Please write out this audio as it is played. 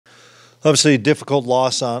Obviously, a difficult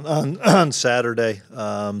loss on Saturday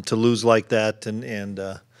to lose like that,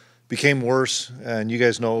 and became worse. And you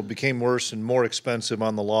guys know it became worse and more expensive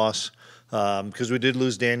on the loss because we did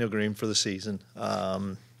lose Daniel Green for the season,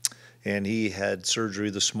 and he had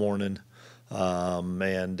surgery this morning.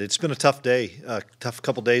 And it's been a tough day, tough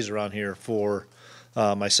couple days around here for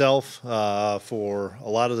myself, for a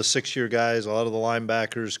lot of the six-year guys, a lot of the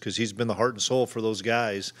linebackers, because he's been the heart and soul for those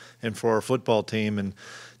guys and for our football team. And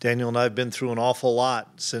Daniel and I have been through an awful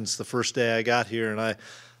lot since the first day I got here, and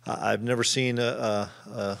I've never seen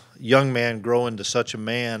a young man grow into such a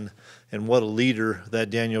man, and what a leader that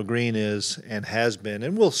Daniel Green is and has been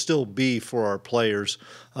and will still be for our players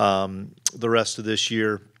the rest of this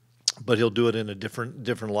year. But he'll do it in a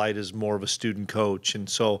different light as more of a student coach. And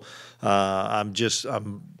so I'm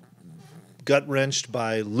gut-wrenched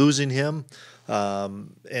by losing him,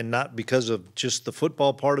 and not because of just the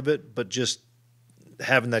football part of it, but just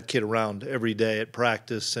having that kid around every day at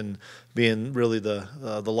practice and being really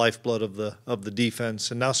the lifeblood of the defense.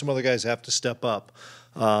 And now some other guys have to step up.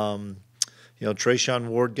 Trayshawn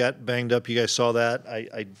Ward got banged up. You guys saw that.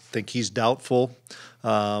 I think he's doubtful.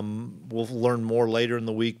 We'll learn more later in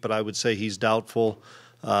the week, but I would say he's doubtful.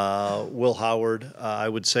 Will Howard, I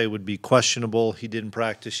would say, would be questionable. He didn't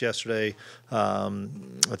practice yesterday. I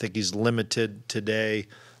think he's limited today.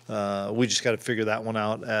 We just got to figure that one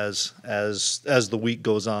out as the week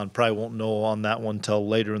goes on. Probably won't know on that one till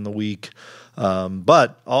later in the week.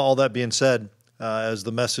 But all that being said, as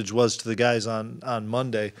the message was to the guys on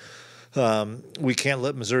Monday, we can't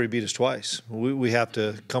let Missouri beat us twice. We have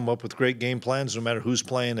to come up with great game plans, no matter who's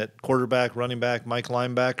playing at quarterback, running back, Mike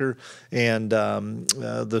linebacker, and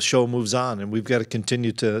the show moves on. And we've got to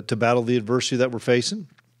continue to battle the adversity that we're facing.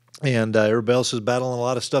 And everybody else is battling a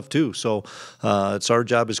lot of stuff too. So it's our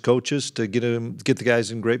job as coaches to get the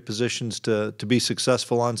guys in great positions to be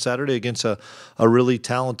successful on Saturday against a really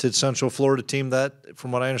talented Central Florida team that,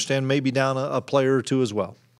 from what I understand, may be down a player or two as well.